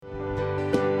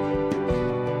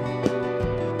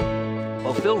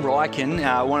Phil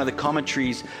Ryken, one of the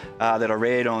commentaries that I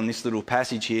read on this little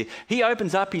passage here, he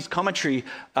opens up his commentary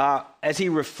as he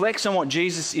reflects on what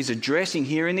Jesus is addressing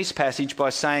here in this passage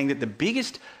by saying that the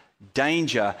biggest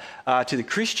danger to the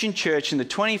Christian church in the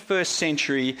 21st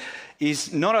century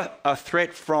is not a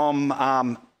threat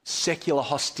from secular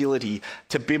hostility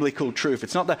to biblical truth.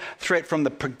 It's not the threat from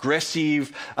the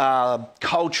progressive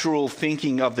cultural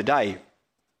thinking of the day.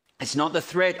 It's not the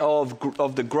threat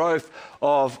of the growth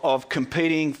of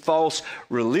competing false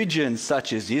religions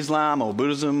such as Islam or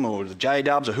Buddhism or the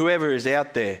J-dubs or whoever is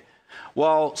out there.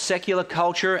 While secular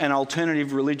culture and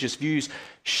alternative religious views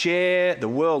share the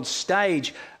world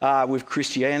stage with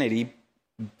Christianity,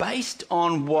 based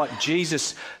on what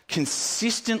Jesus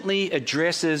consistently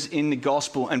addresses in the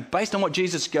gospel and based on what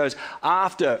Jesus goes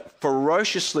after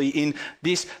ferociously in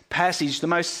this passage, the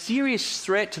most serious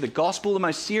threat to the gospel, the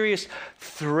most serious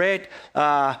threat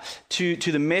to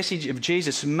the message of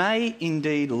Jesus may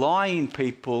indeed lie in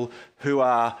people who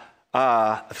are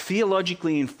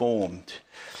theologically informed,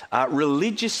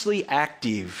 religiously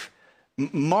active,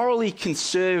 morally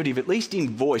conservative, at least in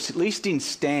voice, at least in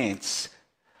stance,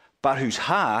 but whose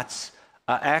hearts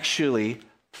are actually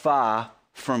far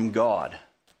from God.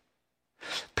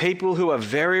 People who are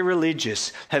very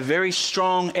religious, have very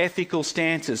strong ethical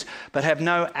stances, but have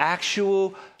no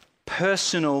actual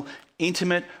personal,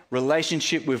 intimate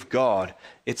relationship with God.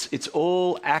 It's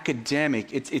all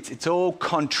academic. It's all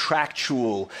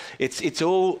contractual. It's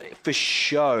all for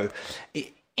show.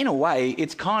 In a way,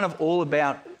 it's kind of all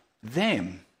about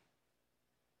them.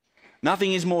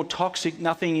 Nothing is more toxic.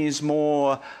 Nothing is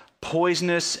more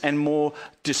poisonous and more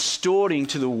distorting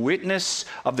to the witness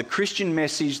of the Christian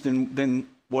message than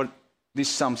what this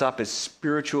sums up as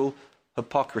spiritual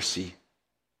hypocrisy.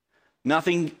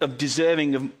 Nothing of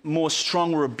deserving of more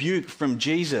strong rebuke from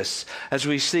Jesus, as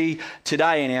we see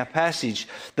today in our passage,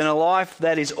 than a life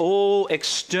that is all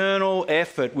external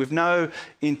effort with no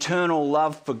internal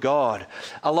love for God.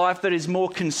 A life that is more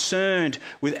concerned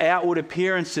with outward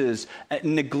appearances,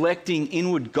 neglecting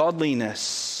inward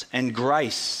godliness and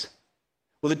grace.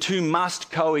 Well, the two must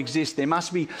coexist. There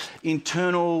must be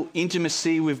internal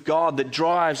intimacy with God that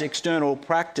drives external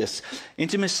practice.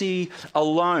 Intimacy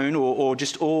alone, or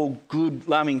just all good,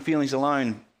 loving feelings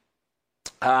alone,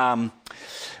 can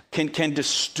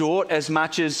distort as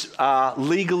much as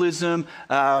legalism,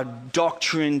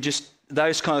 doctrine, just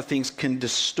those kind of things can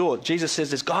distort. Jesus says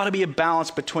there's got to be a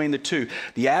balance between the two.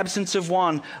 The absence of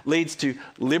one leads to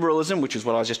liberalism, which is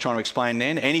what I was just trying to explain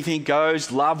then. Anything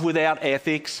goes, love without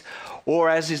ethics. Or,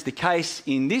 as is the case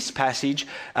in this passage,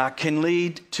 can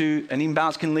lead to an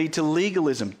imbalance, can lead to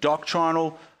legalism,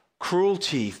 doctrinal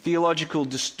cruelty, theological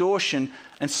distortion,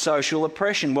 and social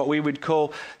oppression, what we would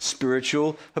call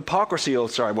spiritual hypocrisy,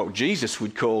 what Jesus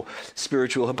would call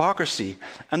spiritual hypocrisy.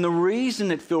 And the reason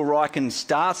that Phil Ryken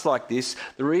starts like this,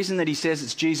 the reason that he says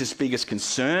it's Jesus' biggest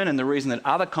concern, and the reason that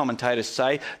other commentators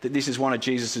say that this is one of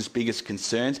Jesus' biggest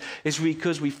concerns, is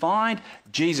because we find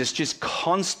Jesus just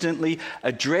constantly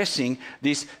addressing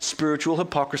this spiritual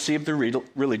hypocrisy of the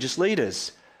religious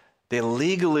leaders. Their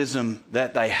legalism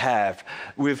that they have,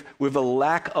 with a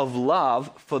lack of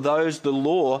love for those the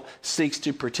law seeks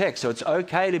to protect. So it's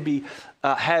okay to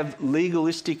have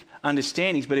legalistic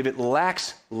understandings, but if it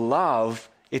lacks love,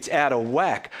 it's out of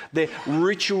whack. Their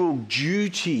ritual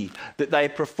duty that they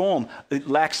perform, it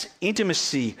lacks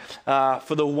intimacy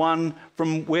for the one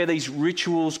from where these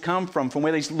rituals come from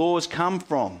where these laws come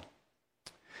from.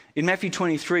 In Matthew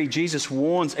 23, Jesus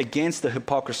warns against the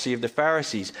hypocrisy of the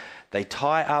Pharisees. They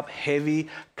tie up heavy,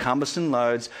 cumbersome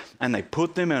loads and they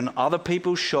put them on other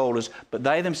people's shoulders, but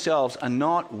they themselves are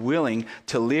not willing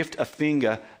to lift a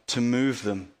finger to move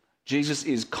them. Jesus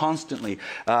is constantly,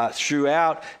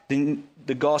 throughout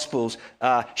the Gospels,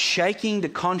 shaking the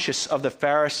conscience of the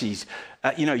Pharisees.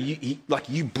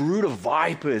 You brood of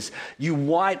vipers, you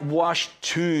whitewashed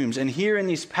tombs. And here in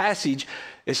this passage,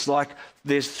 it's like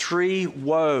there's three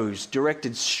woes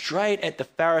directed straight at the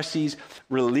Pharisees'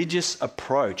 religious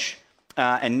approach.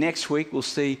 And next week we'll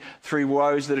see three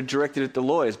woes that are directed at the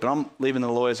lawyers. But I'm leaving the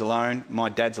lawyers alone. My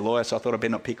dad's a lawyer, so I thought I'd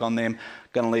better not pick on them.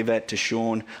 Going to leave that to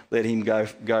Sean. Let him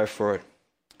go for it.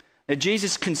 Now,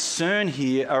 Jesus' concern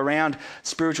here around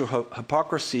spiritual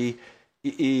hypocrisy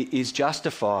is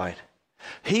justified.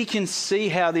 He can see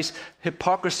how this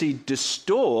hypocrisy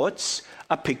distorts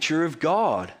a picture of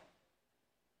God,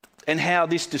 and how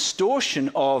this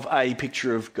distortion of a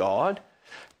picture of God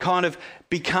kind of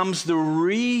becomes the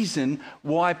reason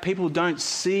why people don't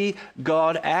see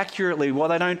God accurately, why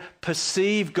they don't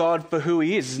perceive God for who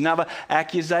he is. There's another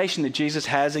accusation that Jesus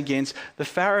has against the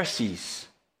Pharisees.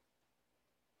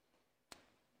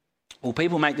 Well,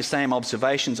 people make the same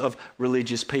observations of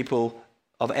religious people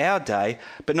of our day,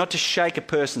 but not to shake a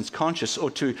person's conscience or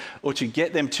to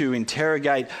get them to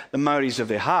interrogate the motives of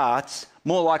their hearts.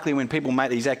 More likely when people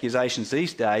make these accusations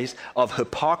these days of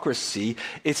hypocrisy,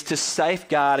 it's to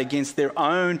safeguard against their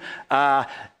own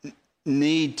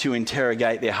need to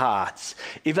interrogate their hearts.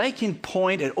 If they can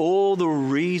point at all the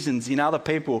reasons in other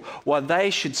people why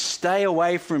they should stay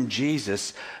away from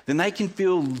Jesus, then they can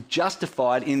feel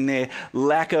justified in their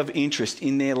lack of interest,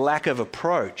 in their lack of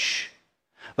approach.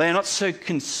 They are not so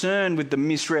concerned with the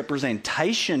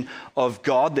misrepresentation of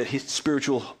God that his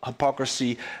spiritual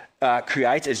hypocrisy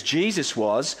creates as Jesus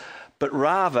was, but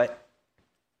rather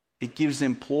it gives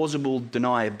them plausible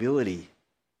deniability.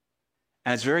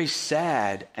 And it's very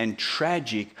sad and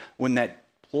tragic when that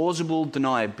plausible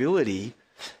deniability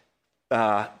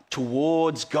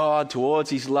towards God, towards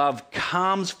his love,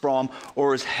 comes from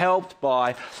or is helped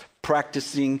by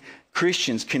practicing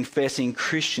Christians, confessing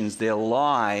Christians. Their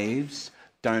lives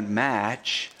don't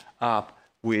match up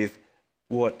with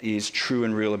what is true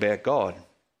and real about God.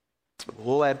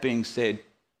 All that being said,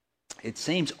 it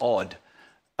seems odd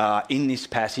in this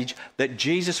passage that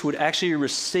Jesus would actually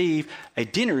receive a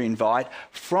dinner invite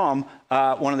from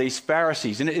one of these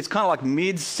Pharisees. And it's kind of like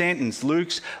mid-sentence.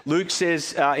 Luke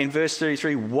says in verse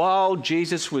 33, while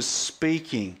Jesus was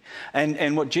speaking.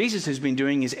 And what Jesus has been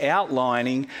doing is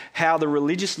outlining how the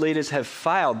religious leaders have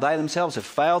failed. They themselves have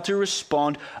failed to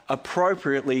respond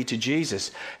appropriately to Jesus.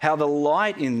 How the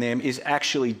light in them is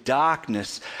actually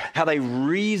darkness. How they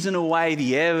reason away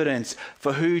the evidence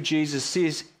for who Jesus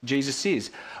is.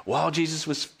 While Jesus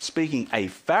was speaking, a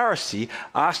Pharisee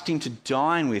asked him to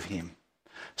dine with him.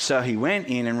 So he went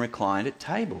in and reclined at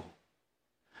table.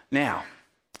 Now,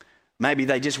 maybe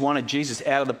they just wanted Jesus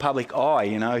out of the public eye.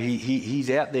 You know, he's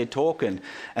out there talking,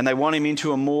 and they want him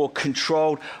into a more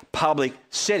controlled public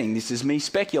setting. This is me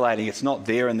speculating. It's not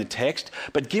there in the text.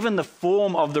 But given the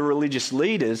form of the religious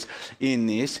leaders in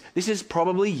this is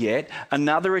probably yet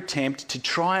another attempt to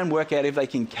try and work out if they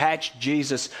can catch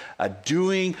Jesus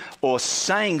doing or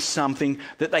saying something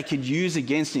that they could use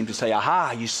against him to say,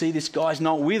 aha, you see, this guy's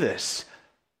not with us.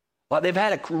 Like they've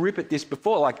had a rip at this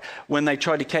before, like when they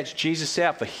tried to catch Jesus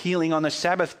out for healing on the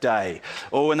Sabbath day,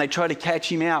 or when they tried to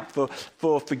catch him out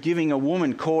for forgiving a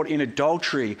woman caught in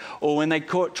adultery, or when they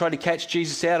tried to catch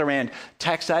Jesus out around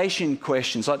taxation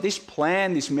questions. Like this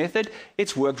plan, this method,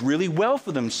 it's worked really well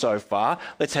for them so far.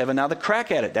 Let's have another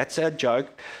crack at it. That's our joke.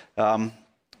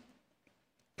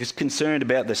 Just concerned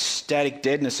about the static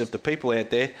deadness of the people out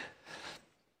there.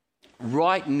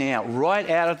 Right now, right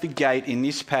out of the gate in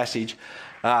this passage,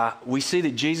 we see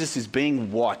that Jesus is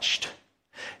being watched.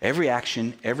 Every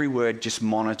action, every word just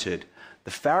monitored.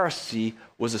 The Pharisee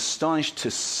was astonished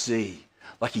to see.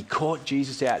 Like he caught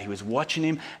Jesus out. He was watching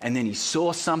him and then he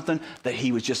saw something that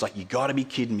he was just like, you got to be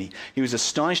kidding me. He was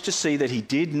astonished to see that he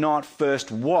did not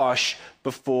first wash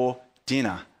before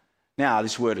dinner. Now,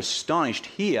 this word astonished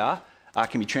here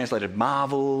can be translated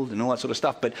marveled and all that sort of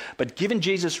stuff. But given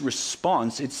Jesus'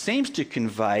 response, it seems to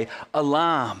convey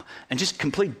alarm and just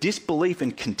complete disbelief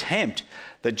and contempt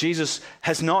that Jesus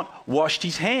has not washed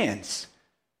his hands.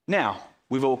 Now,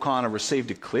 we've all kind of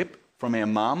received a clip from our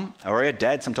mum or our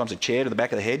dad, sometimes a chair to the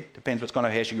back of the head, depends what kind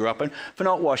of house you grew up in, for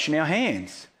not washing our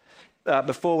hands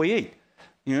before we eat.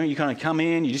 You know, you kind of come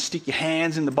in, you just stick your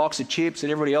hands in the box of chips that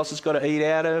everybody else has got to eat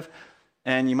out of.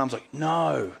 And your mum's like,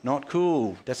 no, not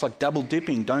cool. That's like double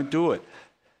dipping. Don't do it.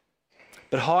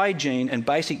 But hygiene and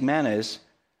basic manners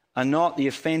are not the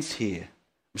offence here.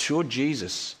 I'm sure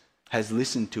Jesus has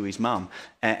listened to his mum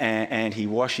and he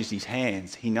washes his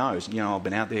hands. He knows, I've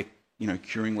been out there,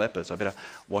 curing lepers. I better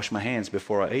wash my hands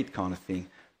before I eat kind of thing.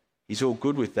 He's all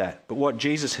good with that. But what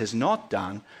Jesus has not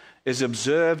done is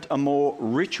observed a more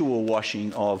ritual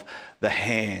washing of the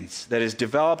hands that is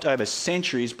developed over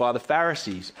centuries by the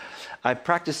Pharisees, a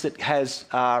practice that has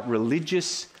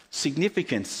religious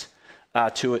significance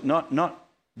to it, not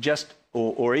just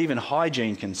or even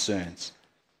hygiene concerns.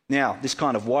 Now, this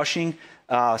kind of washing,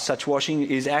 such washing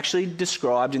is actually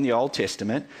described in the Old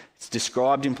Testament. It's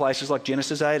described in places like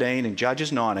Genesis 18 and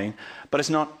Judges 19, but it's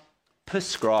not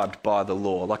prescribed by the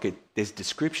law. There's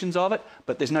descriptions of it,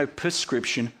 but there's no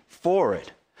prescription for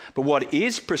it. But what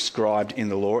is prescribed in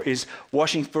the law is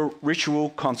washing for ritual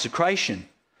consecration,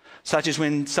 such as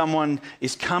when someone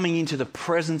is coming into the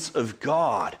presence of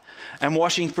God, and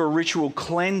washing for ritual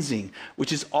cleansing,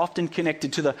 which is often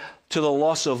connected to the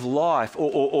loss of life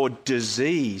or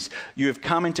disease. You have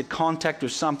come into contact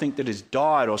with something that has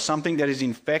died or something that is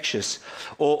infectious,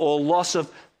 or loss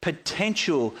of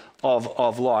potential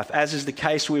of life, as is the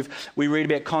case we read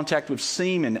about contact with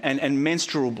semen and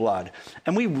menstrual blood.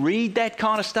 And we read that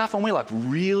kind of stuff and we're like,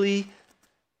 really?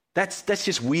 That's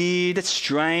just weird, it's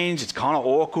strange, it's kind of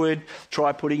awkward.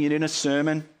 Try putting it in a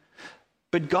sermon.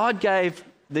 But God gave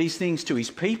these things to his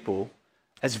people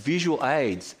as visual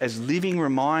aids, as living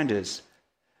reminders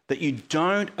that you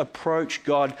don't approach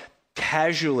God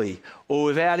casually or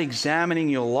without examining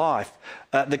your life,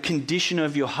 the condition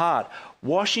of your heart.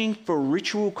 Washing for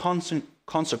ritual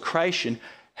consecration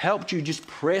helped you just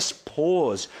press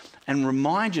pause and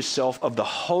remind yourself of the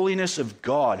holiness of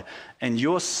God and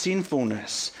your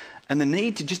sinfulness, and the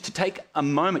need to take a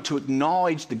moment to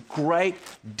acknowledge the great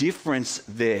difference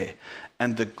there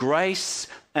and the grace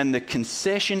and the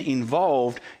concession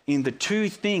involved in the two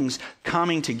things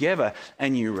coming together,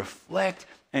 and you reflect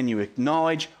and you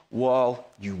acknowledge while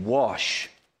you wash.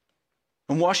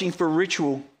 And washing for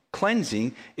ritual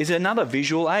cleansing is another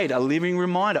visual aid, a living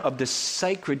reminder of the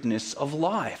sacredness of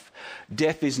life.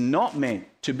 Death is not meant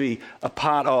to be a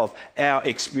part of our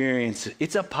experience.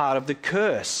 It's a part of the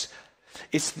curse.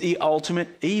 It's the ultimate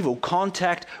evil.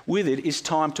 Contact with it is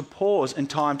time to pause and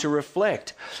time to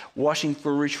reflect. Washing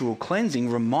for ritual cleansing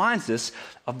reminds us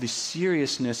of the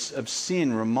seriousness of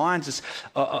sin, reminds us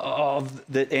of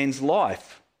that ends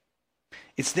life.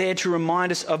 It's there to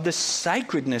remind us of the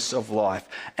sacredness of life,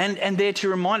 and there to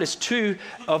remind us too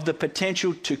of the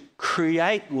potential to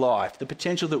create life, the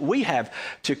potential that we have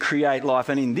to create life.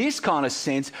 And in this kind of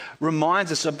sense,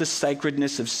 reminds us of the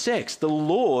sacredness of sex. The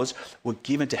laws were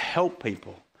given to help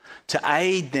people, to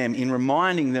aid them in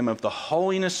reminding them of the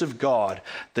holiness of God,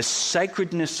 the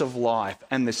sacredness of life,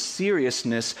 and the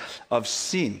seriousness of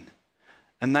sin.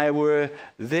 And they were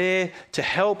there to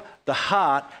help the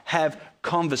heart have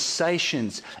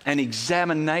conversations and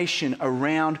examination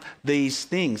around these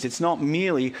things. It's not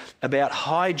merely about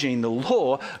hygiene. The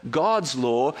law, God's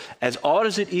law, as odd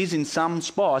as it is in some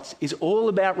spots, is all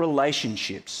about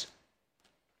relationships.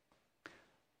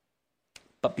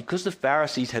 But because the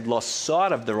Pharisees had lost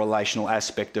sight of the relational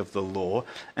aspect of the law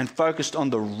and focused on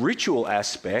the ritual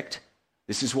aspect,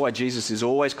 this is why Jesus is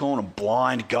always calling them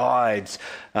blind guides.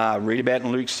 Read about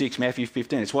in Luke 6, Matthew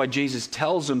 15. It's why Jesus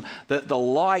tells them that the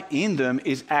light in them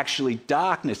is actually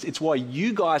darkness. It's why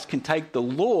you guys can take the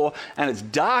law and it's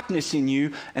darkness in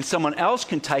you, and someone else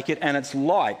can take it and it's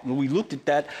light. We looked at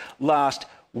that last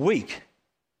week.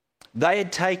 They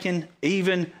had taken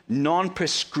even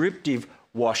non-prescriptive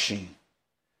washing.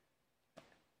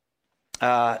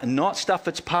 Not stuff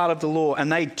that's part of the law,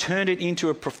 and they turned it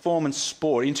into a performance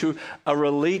sport, into a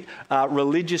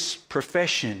religious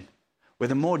profession, where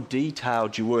the more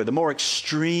detailed you were, the more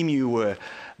extreme you were,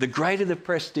 the greater the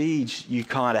prestige you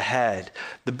kind of had,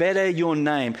 the better your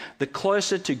name, the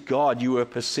closer to God you were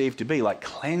perceived to be. Like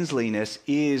cleanliness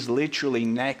is literally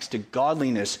next to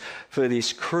godliness for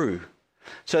this crew.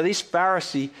 So this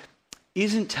Pharisee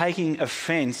isn't taking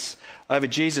offense over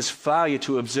Jesus' failure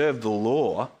to observe the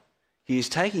law. He is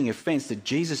taking offense that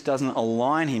Jesus doesn't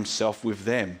align himself with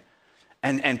them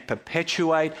and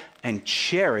perpetuate and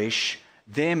cherish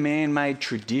their man-made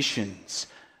traditions,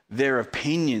 their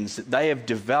opinions that they have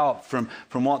developed from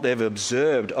what they've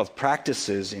observed of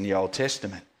practices in the Old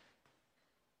Testament.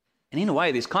 And in a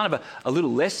way, there's kind of a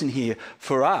little lesson here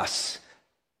for us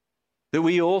that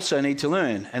we also need to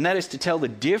learn, and that is to tell the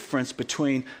difference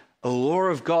between a law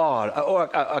of God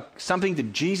or something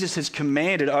that Jesus has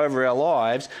commanded over our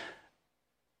lives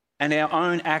and our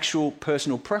own actual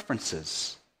personal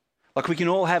preferences. Like we can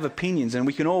all have opinions and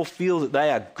we can all feel that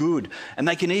they are good, and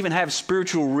they can even have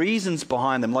spiritual reasons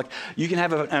behind them. Like you can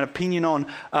have an opinion on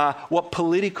what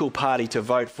political party to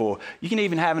vote for. You can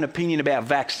even have an opinion about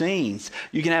vaccines.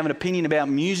 You can have an opinion about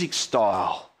music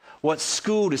style, what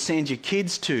school to send your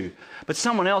kids to. But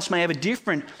someone else may have a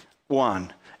different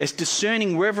one. It's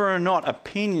discerning whether or not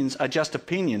opinions are just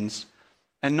opinions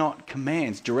and not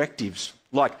commands, directives,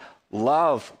 like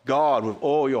love God with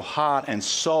all your heart and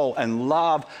soul and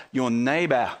love your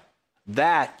neighbor.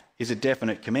 That is a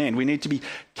definite command. We need to be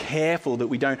careful that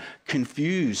we don't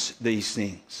confuse these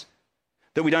things,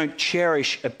 that we don't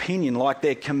cherish opinion like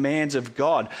they're commands of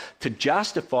God to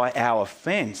justify our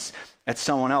offense at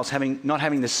someone else not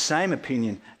having the same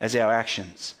opinion as our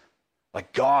actions.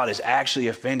 Like God is actually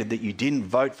offended that you didn't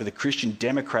vote for the Christian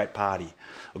Democrat Party.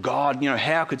 Or God,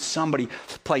 how could somebody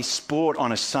play sport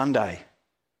on a Sunday?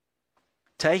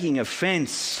 Taking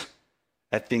offense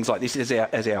at things like this, as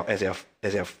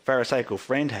our Pharisaical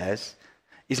friend has,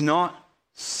 is not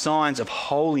signs of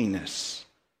holiness.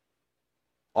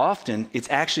 Often, it's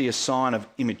actually a sign of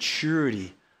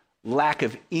immaturity, lack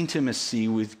of intimacy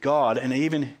with God, and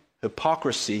even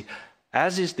hypocrisy,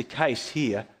 as is the case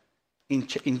here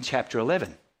in chapter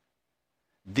 11.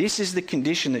 This is the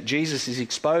condition that Jesus is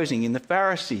exposing in the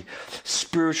Pharisee: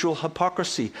 spiritual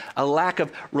hypocrisy, a lack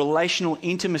of relational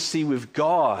intimacy with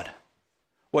God.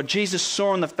 What Jesus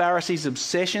saw in the Pharisees'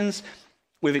 obsessions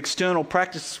with external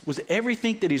practice was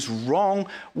everything that is wrong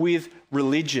with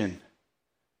religion.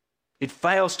 It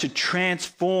fails to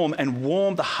transform and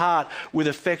warm the heart with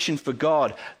affection for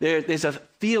God. There's a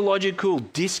theological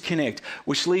disconnect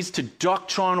which leads to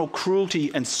doctrinal cruelty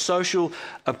and social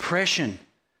oppression.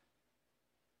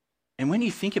 And when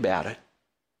you think about it,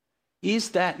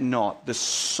 is that not the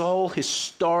sole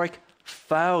historic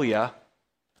failure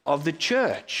of the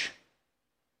church?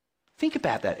 Think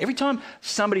about that. Every time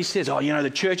somebody says, oh, the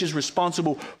church is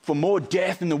responsible for more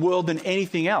death in the world than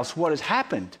anything else, what has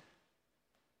happened?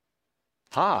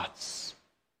 Hearts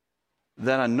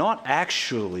that are not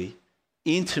actually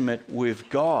intimate with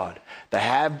God. They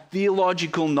have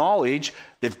theological knowledge.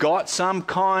 They've got some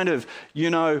kind of,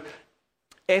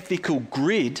 ethical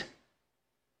grid.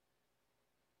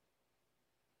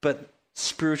 But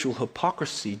spiritual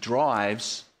hypocrisy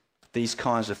drives these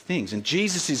kinds of things. And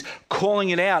Jesus is calling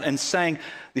it out and saying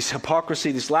this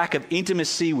hypocrisy, this lack of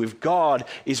intimacy with God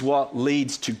is what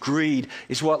leads to greed,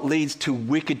 is what leads to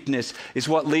wickedness, is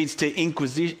what leads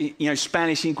to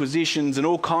Spanish Inquisitions and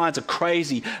all kinds of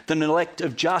crazy, the neglect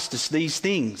of justice, these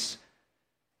things.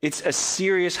 It's a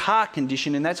serious heart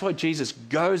condition, and that's why Jesus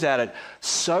goes at it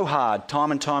so hard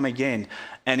time and time again.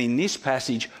 And in this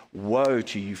passage, woe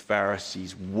to you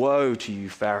Pharisees, woe to you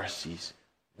Pharisees,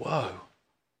 woe.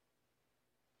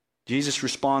 Jesus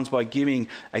responds by giving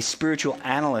a spiritual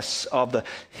analysis of the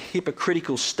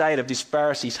hypocritical state of this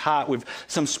Pharisee's heart with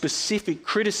some specific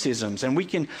criticisms. And we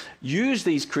can use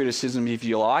these criticisms, if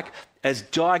you like, as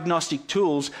diagnostic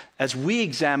tools as we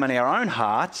examine our own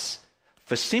hearts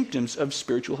for symptoms of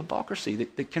spiritual hypocrisy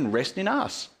that can rest in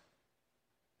us.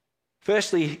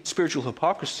 Firstly, spiritual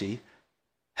hypocrisy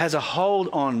has a hold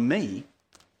on me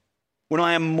when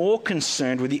I am more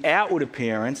concerned with the outward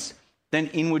appearance than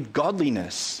inward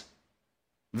godliness.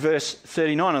 Verse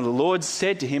 39, and the Lord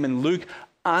said to him, and Luke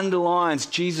underlines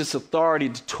Jesus' authority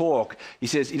to talk. He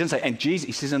doesn't say, and Jesus,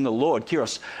 he says, and the Lord,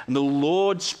 Kyrios. And the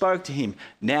Lord spoke to him,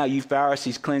 now you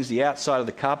Pharisees cleanse the outside of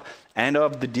the cup and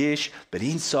of the dish, but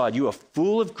inside you are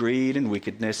full of greed and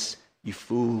wickedness, you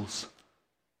fools.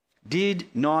 Did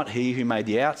not he who made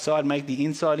the outside make the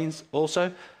inside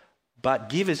also? But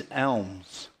give as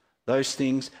alms those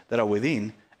things that are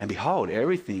within, and behold,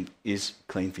 everything is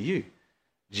clean for you.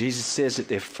 Jesus says that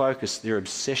their focus, their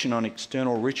obsession on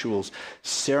external rituals,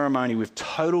 ceremony with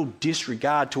total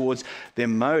disregard towards their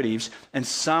motives, and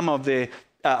some of the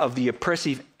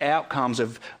oppressive outcomes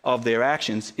of their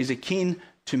actions is akin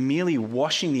to merely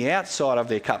washing the outside of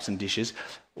their cups and dishes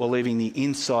while leaving the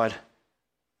inside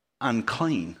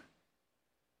unclean.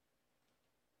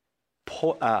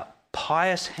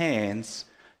 Pious hands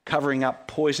covering up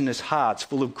poisonous hearts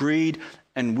full of greed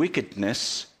and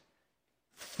wickedness,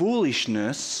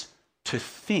 foolishness to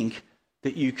think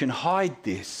that you can hide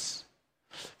this.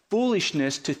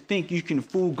 Foolishness to think you can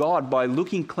fool God by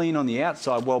looking clean on the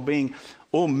outside while being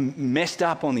all messed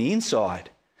up on the inside.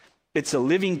 It's a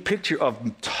living picture of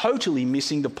totally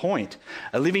missing the point,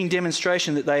 a living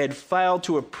demonstration that they had failed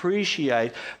to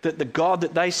appreciate that the God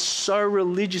that they so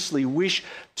religiously wish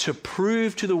to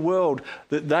prove to the world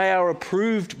that they are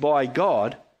approved by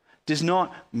God does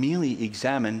not merely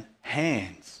examine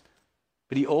hands,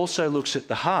 but he also looks at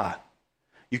the heart.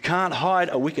 You can't hide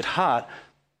a wicked heart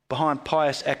behind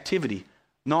pious activity,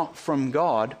 not from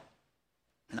God,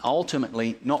 and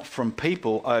ultimately not from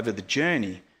people over the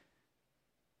journey.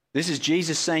 This is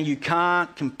Jesus saying you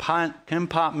can't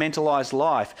compartmentalize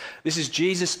life. This is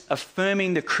Jesus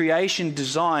affirming the creation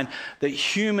design that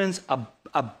humans are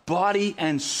body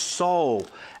and soul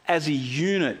as a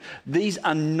unit. These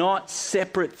are not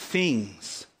separate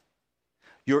things.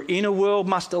 Your inner world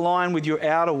must align with your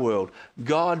outer world.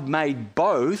 God made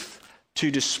both to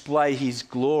display his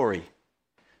glory,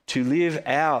 to live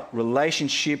out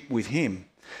relationship with him.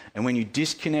 And when you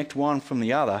disconnect one from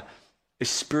the other, there's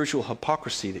spiritual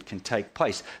hypocrisy that can take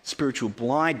place, spiritual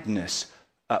blindness,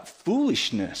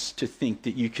 foolishness to think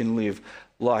that you can live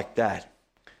like that.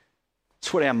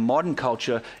 It's what our modern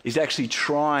culture is actually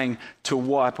trying to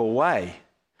wipe away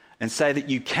and say that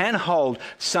you can hold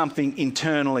something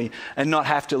internally and not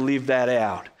have to live that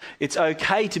out. It's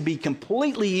okay to be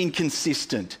completely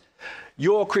inconsistent.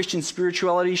 Your Christian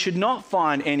spirituality should not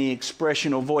find any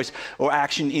expression or voice or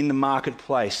action in the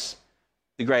marketplace.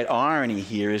 The great irony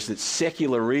here is that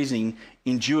secular reasoning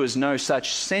endures no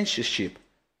such censorship.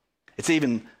 They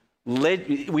even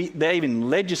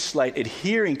legislate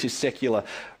adhering to secular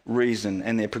reason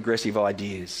and their progressive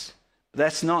ideas.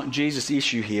 That's not Jesus'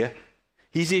 issue here.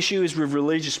 His issue is with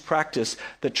religious practice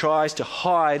that tries to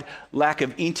hide lack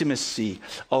of intimacy,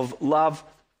 of love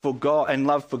for God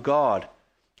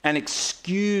and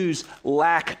excuse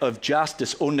lack of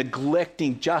justice or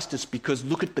neglecting justice because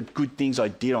look at the good things I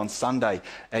did on Sunday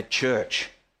at church.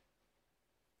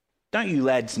 Don't you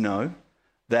lads know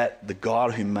that the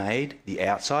God who made the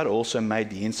outside also made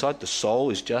the inside? The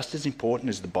soul is just as important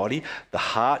as the body, the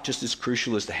heart just as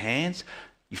crucial as the hands.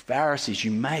 You Pharisees,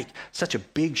 you make such a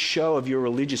big show of your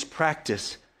religious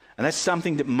practice. And that's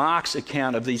something that Mark's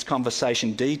account of these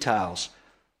conversation details.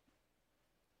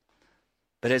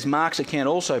 But as Mark's account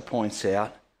also points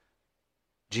out,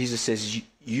 Jesus says,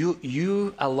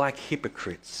 you are like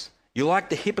hypocrites. You're like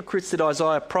the hypocrites that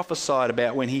Isaiah prophesied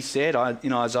about when he said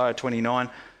in Isaiah 29,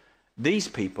 these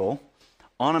people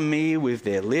honour me with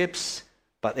their lips,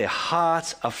 but their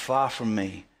hearts are far from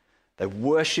me. They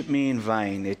worship me in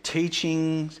vain. Their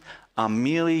teachings are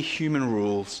merely human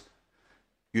rules.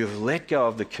 You have let go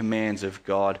of the commands of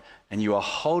God and you are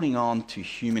holding on to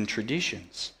human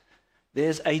traditions.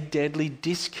 There's a deadly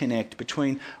disconnect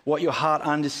between what your heart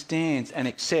understands and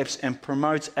accepts and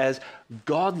promotes as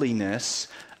godliness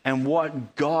and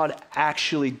what God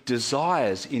actually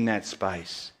desires in that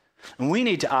space. And we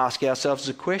need to ask ourselves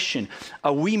a question.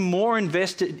 Are we more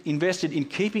invested in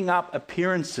keeping up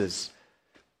appearances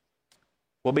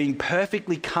while being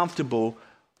perfectly comfortable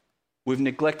with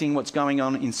neglecting what's going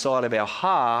on inside of our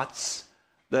hearts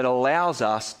that allows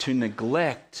us to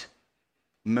neglect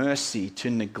mercy,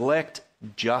 to neglect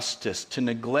justice, to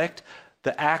neglect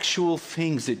the actual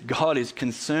things that God is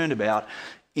concerned about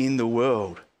in the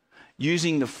world?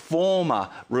 Using the former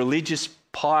religious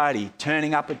piety,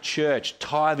 turning up at church,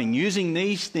 tithing, using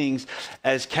these things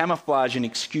as camouflage and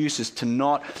excuses to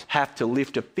not have to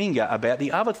lift a finger about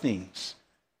the other things.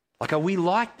 Like, are we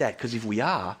like that? Because if we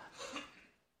are,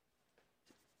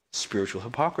 spiritual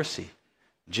hypocrisy.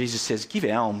 Jesus says, give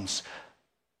alms.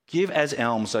 Give as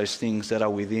alms those things that are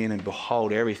within, and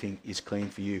behold, everything is clean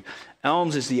for you.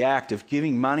 Alms is the act of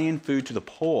giving money and food to the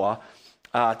poor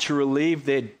to relieve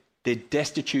their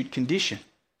destitute condition.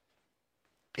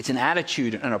 It's an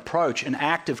attitude, an approach, an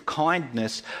act of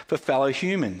kindness for fellow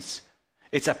humans.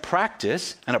 It's a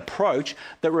practice, an approach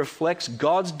that reflects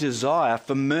God's desire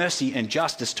for mercy and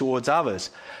justice towards others.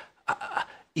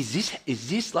 Is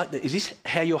this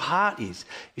how your heart is?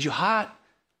 Is your heart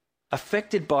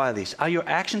affected by this? Are your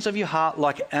actions of your heart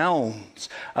like alms?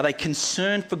 Are they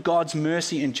concerned for God's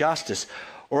mercy and justice?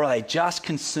 Or are they just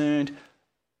concerned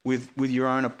with your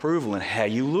own approval and how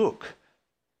you look?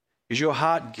 Is your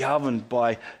heart governed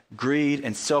by greed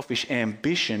and selfish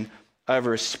ambition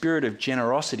over a spirit of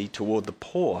generosity toward the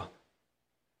poor?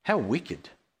 How wicked.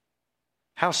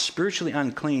 How spiritually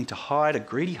unclean to hide a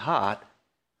greedy heart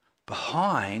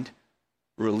behind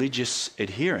religious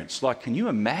adherence. Like, can you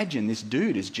imagine this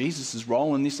dude as Jesus is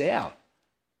rolling this out?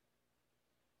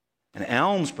 An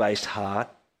alms-based heart,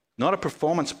 not a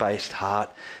performance-based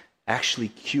heart, actually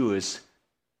cures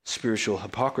spiritual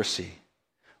hypocrisy.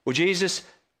 Well, Jesus,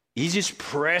 he just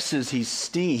presses his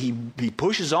sting. He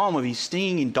pushes on with his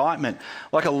stinging indictment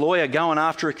like a lawyer going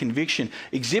after a conviction.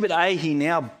 Exhibit A, he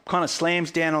now kind of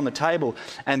slams down on the table.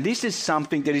 And this is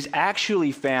something that is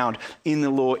actually found in the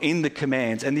law, in the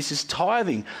commands. And this is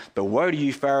tithing. But woe to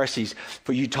you, Pharisees,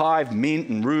 for you tithe mint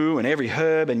and rue and every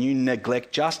herb, and you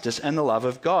neglect justice and the love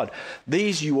of God.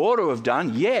 These you ought to have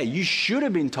done. Yeah, you should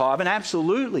have been tithing,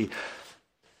 absolutely.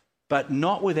 But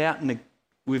not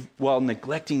while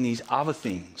neglecting these other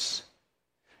things.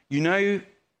 You know,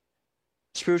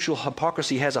 spiritual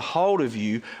hypocrisy has a hold of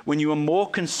you when you are more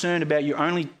concerned about your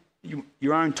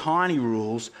own tiny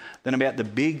rules than about the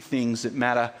big things that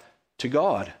matter to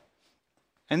God.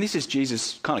 And this is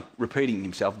Jesus kind of repeating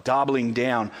himself, doubling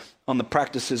down on the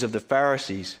practices of the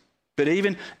Pharisees. But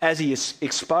even as he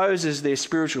exposes their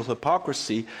spiritual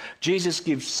hypocrisy, Jesus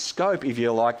gives scope, if you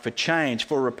like, for change,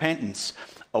 for repentance.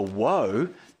 A woe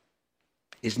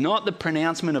is not the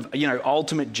pronouncement of,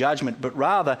 ultimate judgment, but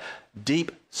rather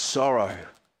deep sorrow,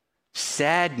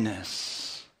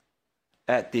 sadness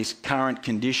at this current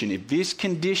condition. If this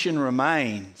condition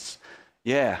remains,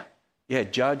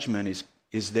 judgment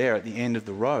is there at the end of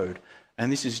the road. And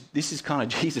this is kind of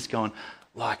Jesus going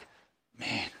like,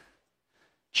 man,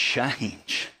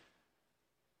 change.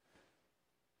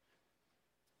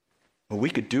 Well, we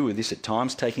could do with this at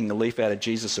times, taking the leaf out of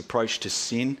Jesus' approach to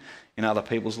sin in other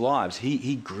people's lives.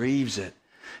 He grieves it.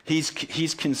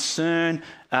 His concern,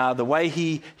 the way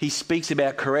he speaks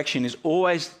about correction it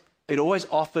always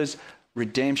offers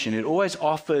redemption. It always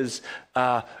offers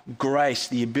grace,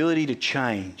 the ability to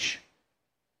change.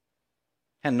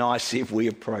 How nice if we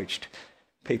approached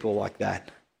people like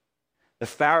that. The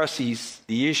Pharisees,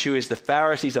 the issue is the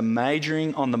Pharisees are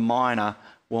majoring on the minor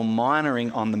while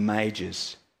minoring on the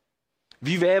majors. If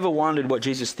you've ever wondered what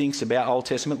Jesus thinks about Old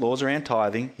Testament laws around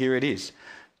tithing, here it is.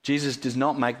 Jesus does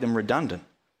not make them redundant,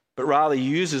 but rather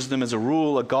uses them as a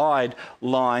rule, a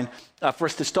guideline for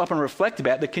us to stop and reflect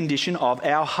about the condition of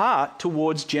our heart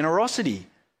towards generosity.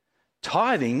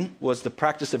 Tithing was the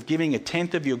practice of giving a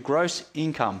tenth of your gross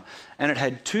income, and it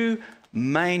had two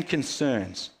main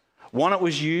concerns. One, it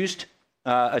was used,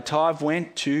 a tithe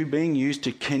went to being used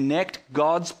to connect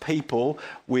God's people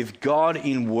with God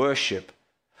in worship.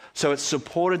 So it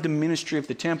supported the ministry of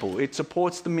the temple. It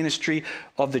supports the ministry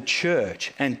of the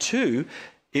church. And two,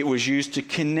 it was used to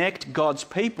connect God's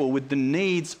people with the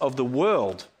needs of the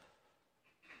world.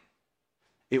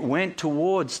 It went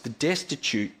towards the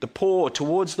destitute, the poor,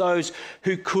 towards those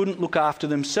who couldn't look after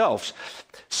themselves.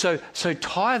 So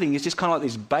tithing is just kind of like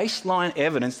this baseline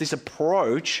evidence, this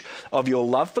approach of your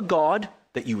love for God,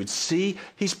 that you would see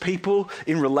his people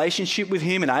in relationship with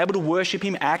him and able to worship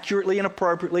him accurately and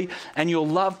appropriately, and your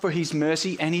love for his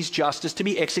mercy and his justice to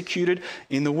be executed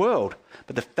in the world.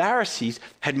 But the Pharisees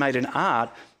had made an art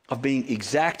of being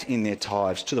exact in their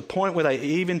tithes, to the point where they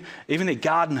even their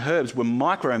garden herbs were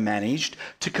micromanaged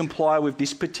to comply with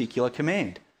this particular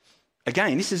command.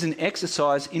 Again, this is an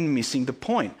exercise in missing the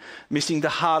point, missing the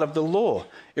heart of the law.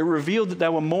 It revealed that they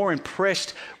were more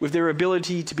impressed with their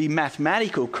ability to be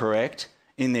mathematical correct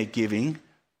in their giving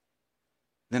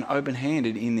than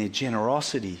open-handed in their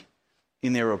generosity,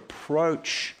 in their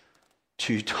approach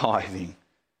to tithing.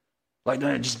 Like,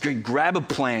 no, just grab a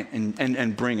plant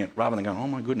and bring it, rather than going, oh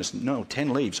my goodness, no,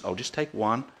 10 leaves, I'll just take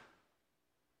one.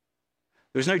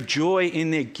 There was no joy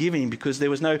in their giving because there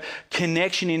was no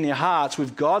connection in their hearts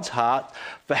with God's heart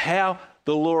for how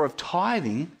the law of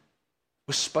tithing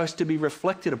was supposed to be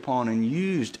reflected upon and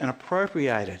used and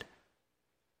appropriated.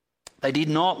 They did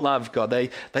not love God. They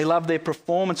loved their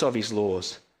performance of his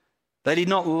laws. They did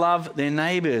not love their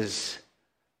neighbours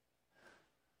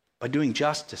by doing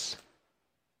justice.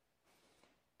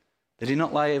 They did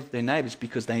not love their neighbours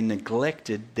because they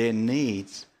neglected their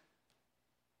needs,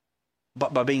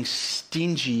 but by being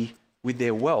stingy with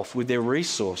their wealth, with their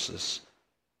resources.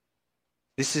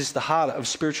 This is the heart of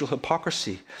spiritual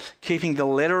hypocrisy, keeping the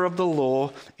letter of the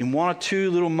law in one or two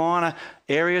little minor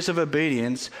areas of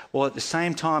obedience, while at the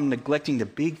same time neglecting the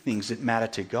big things that matter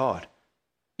to God.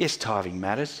 Yes, tithing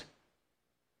matters,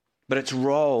 but its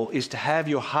role is to have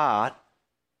your heart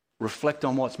reflect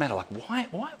on what's matter. Like,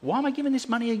 why am I giving this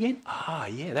money again?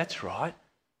 Yeah, that's right.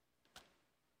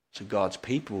 So God's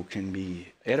people can be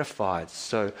edified,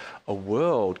 so a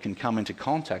world can come into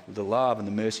contact with the love and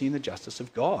the mercy and the justice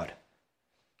of God.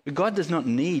 But God does not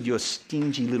need your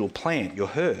stingy little plant, your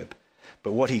herb.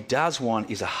 But what he does want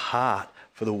is a heart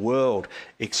for the world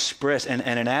expressed and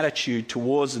an attitude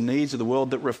towards the needs of the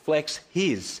world that reflects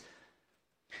his.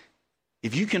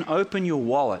 If you can open your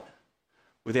wallet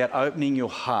without opening your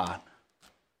heart,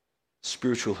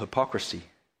 spiritual hypocrisy.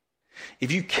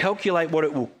 If you calculate what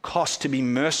it will cost to be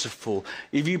merciful,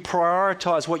 if you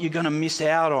prioritize what you're going to miss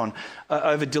out on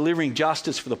over delivering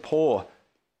justice for the poor,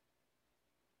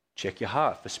 check your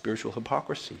heart for spiritual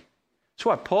hypocrisy. That's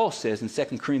why Paul says in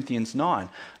 2 Corinthians 9,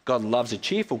 God loves a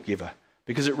cheerful giver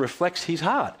because it reflects his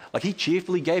heart. Like he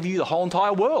cheerfully gave you the whole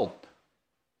entire world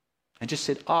and just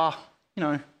said,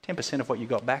 10% of what you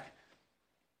got back.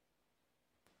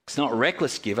 It's not a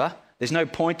reckless giver. There's no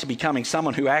point to becoming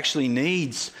someone who actually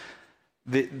needs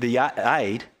the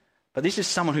aid, but this is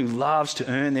someone who loves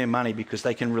to earn their money because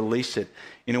they can release it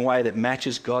in a way that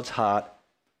matches God's heart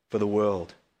for the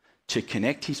world, to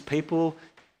connect his people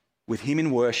with him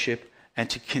in worship and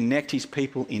to connect his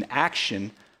people in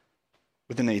action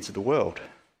with the needs of the world.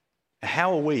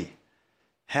 How are we?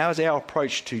 How is our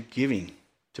approach to giving,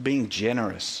 to being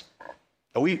generous?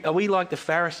 Are we like the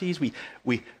Pharisees?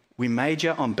 We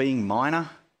major on being minor?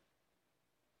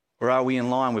 Or are we in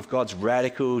line with God's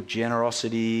radical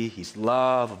generosity, his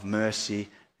love of mercy,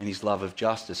 and his love of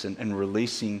justice, and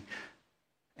releasing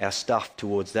our stuff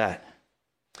towards that?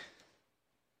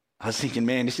 I was thinking,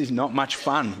 man, this is not much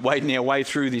fun wading our way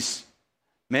through this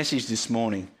message this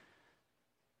morning.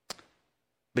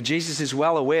 But Jesus is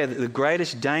well aware that the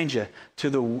greatest danger to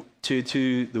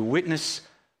the witness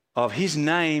of his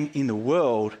name in the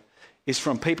world is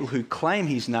from people who claim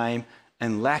his name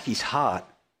and lack his heart.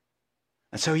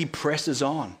 And so he presses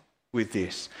on with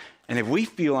this. And if we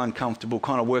feel uncomfortable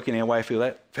kind of working our way through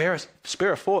that,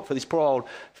 spare a thought for this poor old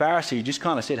Pharisee who just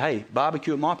kind of said, hey,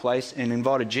 barbecue at my place, and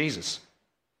invited Jesus.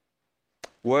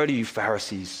 Woe to you,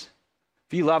 Pharisees.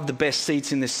 If you love the best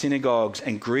seats in the synagogues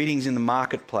and greetings in the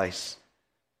marketplace,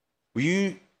 will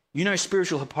you You know,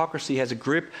 spiritual hypocrisy has a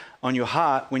grip on your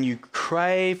heart when you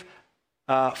crave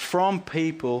from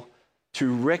people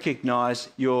to recognize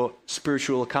your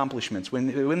spiritual accomplishments.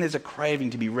 When there's a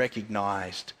craving to be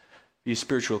recognized for your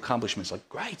spiritual accomplishments, like,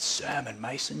 great sermon,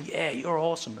 Mason. Yeah, you're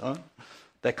awesome. Huh?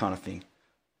 That kind of thing.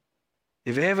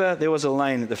 If ever there was a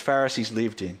lane that the Pharisees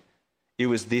lived in, it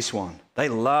was this one. They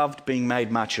loved being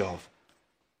made much of.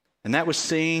 And that was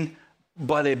seen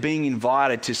by their being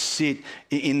invited to sit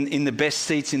in the best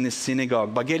seats in the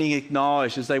synagogue, by getting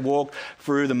acknowledged as they walked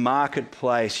through the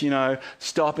marketplace,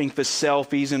 stopping for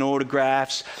selfies and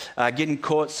autographs, getting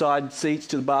courtside seats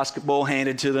to the basketball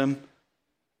handed to them,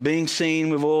 being seen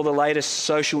with all the latest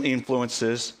social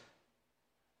influences.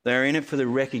 They're in it for the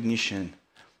recognition.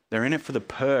 They're in it for the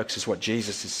perks, is what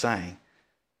Jesus is saying.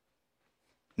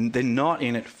 They're not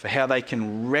in it for how they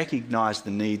can recognize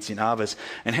the needs in others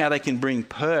and how they can bring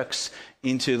perks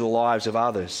into the lives of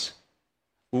others.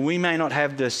 Well, we may not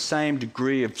have the same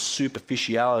degree of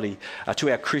superficiality to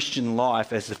our Christian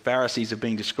life as the Pharisees have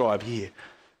been described here.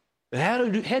 But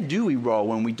how do we roll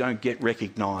when we don't get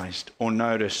recognized or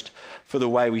noticed for the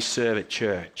way we serve at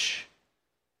church?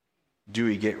 Do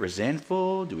we get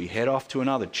resentful? Do we head off to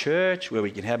another church where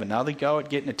we can have another go at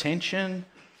getting attention?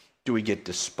 Do we get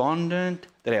despondent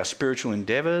that our spiritual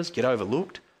endeavours get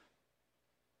overlooked?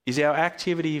 Is our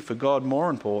activity for God more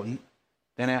important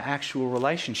than our actual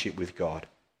relationship with God?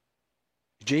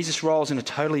 Jesus rolls in a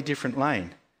totally different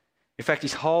lane. In fact,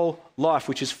 his whole life,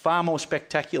 which is far more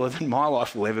spectacular than my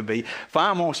life will ever be,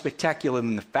 far more spectacular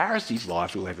than the Pharisees'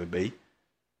 life will ever be,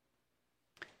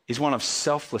 is one of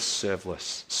selfless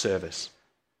service.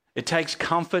 It takes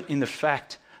comfort in the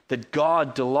fact that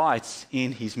God delights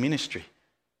in his ministry.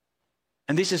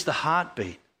 And this is the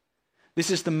heartbeat. This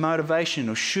is the motivation,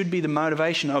 or should be the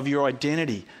motivation, of your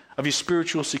identity, of your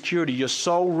spiritual security. Your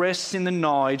soul rests in the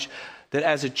knowledge that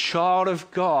as a child of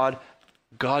God,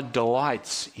 God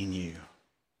delights in you.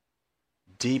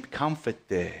 Deep comfort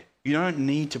there. You don't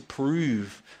need to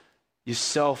prove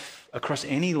yourself across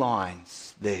any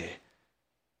lines there.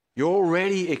 You're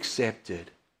already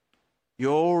accepted.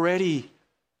 You're already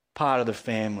part of the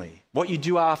family. What you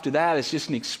do after that is just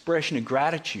an expression of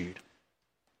gratitude.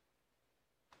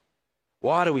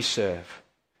 Why do we serve?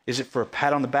 Is it for a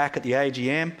pat on the back at the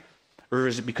AGM? Or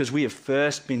is it because we have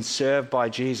first been served by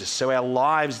Jesus? So our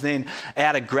lives then,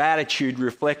 out of gratitude,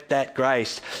 reflect that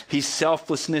grace, his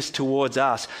selflessness towards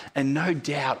us. And no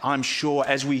doubt, I'm sure,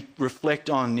 as we reflect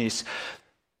on this,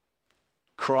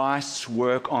 Christ's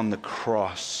work on the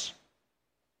cross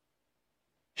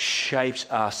shapes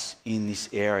us in this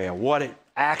area. What it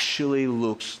actually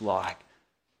looks like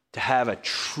to have a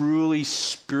truly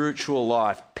spiritual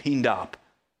life pinned up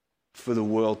for the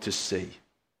world to see.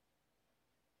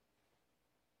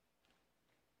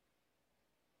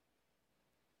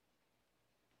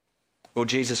 Well,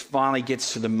 Jesus finally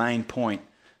gets to the main point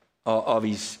of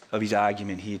his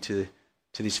argument here to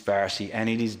this Pharisee, and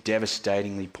it is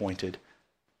devastatingly pointed,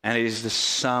 and it is the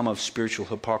sum of spiritual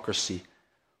hypocrisy.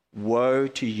 Woe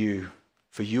to you,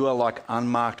 for you are like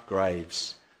unmarked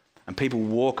graves, and people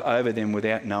walk over them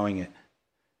without knowing it.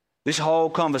 This whole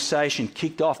conversation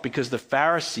kicked off because the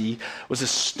Pharisee was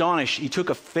astonished. He took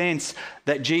offense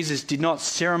that Jesus did not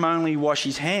ceremonially wash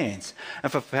his hands.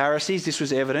 And for Pharisees, this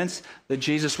was evidence that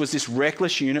Jesus was this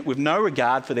reckless unit with no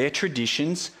regard for their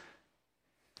traditions,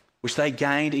 which they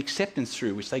gained acceptance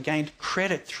through, which they gained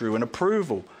credit through and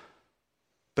approval.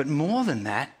 But more than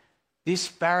that, this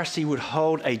Pharisee would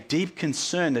hold a deep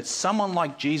concern that someone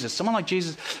like Jesus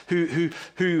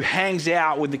who hangs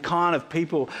out with the kind of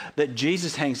people that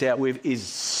Jesus hangs out with, is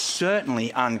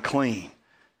certainly unclean.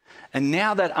 And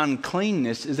now that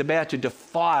uncleanness is about to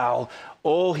defile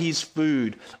all his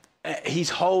food, his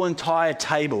whole entire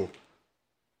table.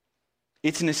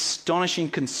 It's an astonishing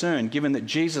concern, given that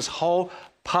Jesus' whole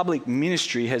public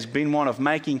ministry has been one of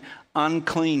making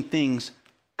unclean things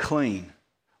clean.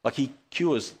 Like, he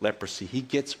cures leprosy. He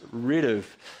gets rid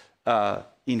of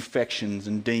infections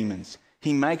and demons.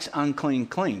 He makes unclean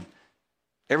clean.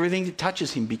 Everything that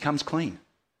touches him becomes clean.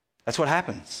 That's what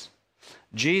happens.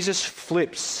 Jesus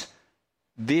flips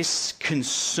this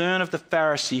concern of the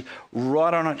Pharisee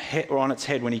right on its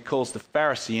head when he calls the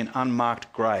Pharisee an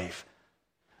unmarked grave.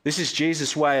 This is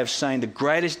Jesus' way of saying the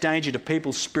greatest danger to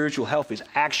people's spiritual health is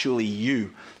actually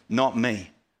you, not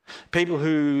me. People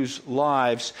whose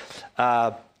lives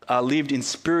are lived in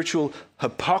spiritual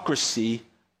hypocrisy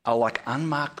are like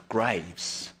unmarked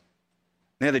graves.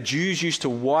 Now, the Jews used to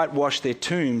whitewash their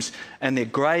tombs and their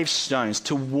gravestones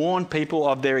to warn people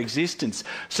of their existence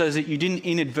so that you didn't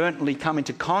inadvertently come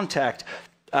into contact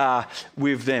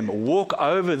with them, walk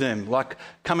over them, like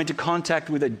come into contact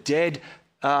with a dead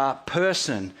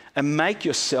person and make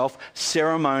yourself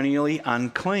ceremonially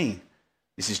unclean.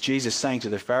 This is Jesus saying to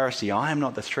the Pharisee, I am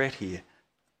not the threat here.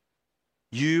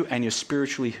 You and your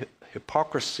spiritual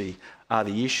hypocrisy are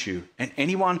the issue. And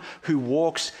anyone who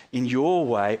walks in your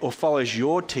way or follows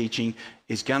your teaching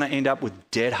is going to end up with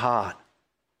dead heart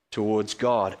towards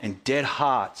God and dead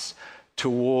hearts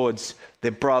towards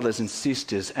their brothers and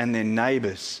sisters and their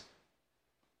neighbours.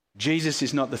 Jesus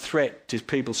is not the threat to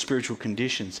people's spiritual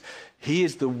conditions. He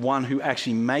is the one who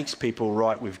actually makes people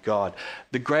right with God.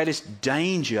 The greatest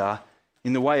danger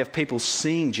in the way of people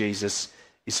seeing Jesus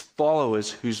is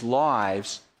followers whose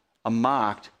lives are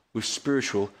marked with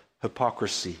spiritual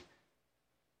hypocrisy.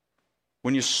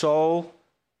 When your soul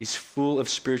is full of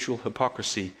spiritual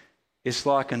hypocrisy, it's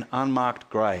like an unmarked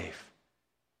grave.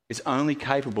 It's only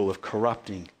capable of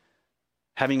corrupting,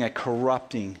 having a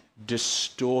corrupting,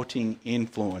 distorting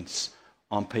influence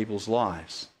on people's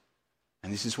lives.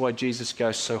 And this is why Jesus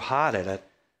goes so hard at it.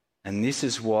 And this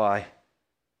is why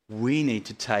we need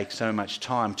to take so much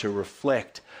time to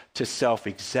reflect, to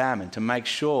self-examine, to make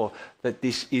sure that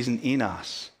this isn't in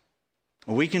us.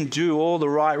 We can do all the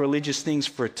right religious things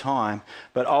for a time,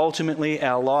 but ultimately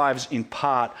our lives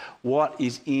impart what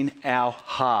is in our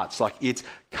hearts, like it's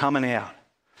coming out.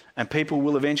 And people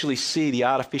will eventually see the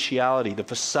artificiality, the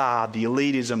facade, the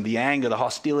elitism, the anger, the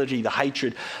hostility, the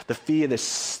hatred, the fear, the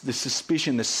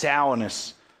suspicion, the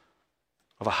sourness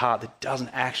of a heart that doesn't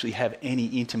actually have any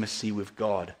intimacy with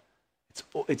God.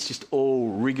 It's just all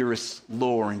rigorous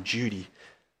law and duty.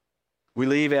 We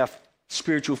leave our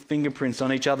spiritual fingerprints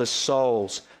on each other's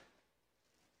souls,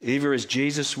 either as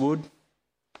Jesus would,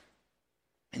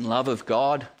 in love of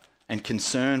God and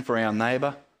concern for our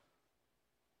neighbour,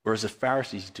 or as the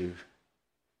Pharisees do,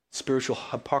 spiritual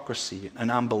hypocrisy and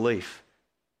unbelief.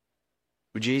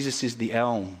 Where Jesus is the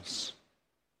elms,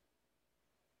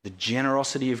 the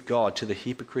generosity of God to the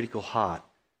hypocritical heart.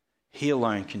 He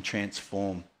alone can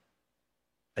transform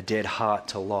a dead heart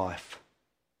to life.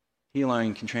 He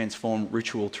alone can transform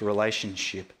ritual to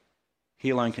relationship.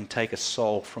 He alone can take a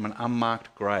soul from an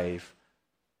unmarked grave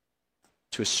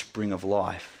to a spring of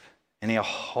life. And our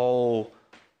whole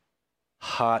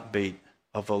heartbeat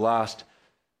of the last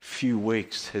few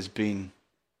weeks has been,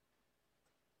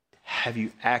 have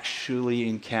you actually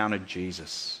encountered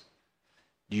Jesus?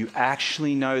 Do you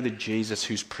actually know the Jesus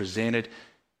who's presented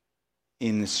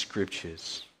in the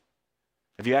scriptures?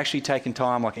 Have you actually taken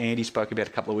time, like Andy spoke about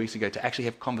a couple of weeks ago, to actually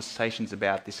have conversations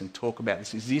about this and talk about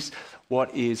this? Is this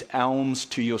what is alms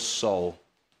to your soul?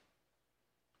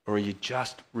 Or are you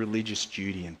just religious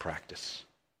duty and practice?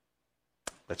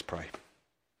 Let's pray.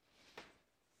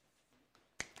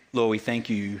 Lord, we thank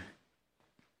you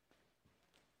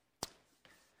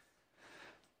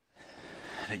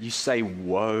that you say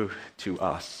woe to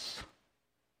us,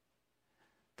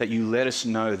 that you let us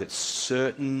know that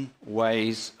certain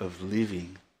ways of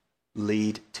living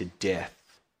lead to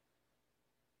death,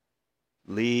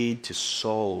 lead to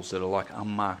souls that are like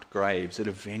unmarked graves that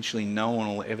eventually no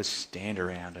one will ever stand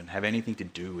around and have anything to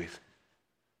do with.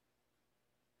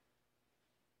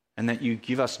 And that you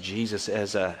give us Jesus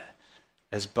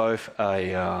as both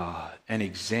an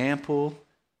example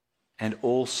and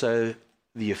also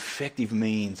the effective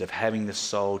means of having the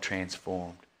soul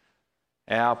transformed.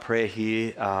 Our prayer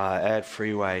here at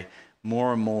Freeway,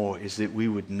 more and more, is that we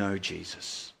would know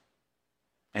Jesus.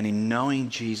 And in knowing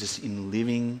Jesus, in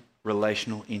living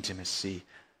relational intimacy,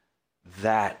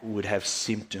 that would have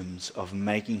symptoms of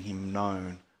making him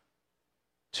known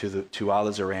to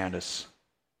others around us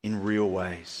in real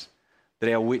ways.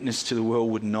 That our witness to the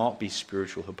world would not be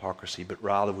spiritual hypocrisy, but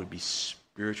rather would be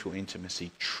spiritual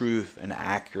intimacy, truth and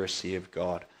accuracy of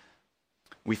God.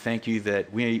 We thank you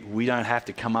that we don't have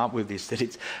to come up with this, that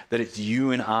it's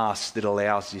you and us that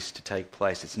allows this to take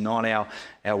place. It's not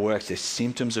our works. There's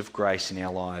symptoms of grace in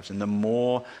our lives. And the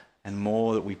more and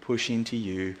more that we push into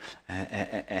you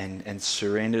and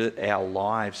surrender our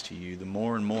lives to you, the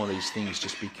more and more these things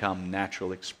just become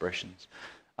natural expressions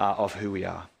of who we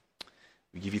are.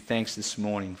 We give you thanks this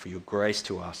morning for your grace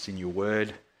to us in your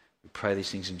word. We pray these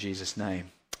things in Jesus'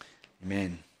 name.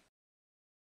 Amen.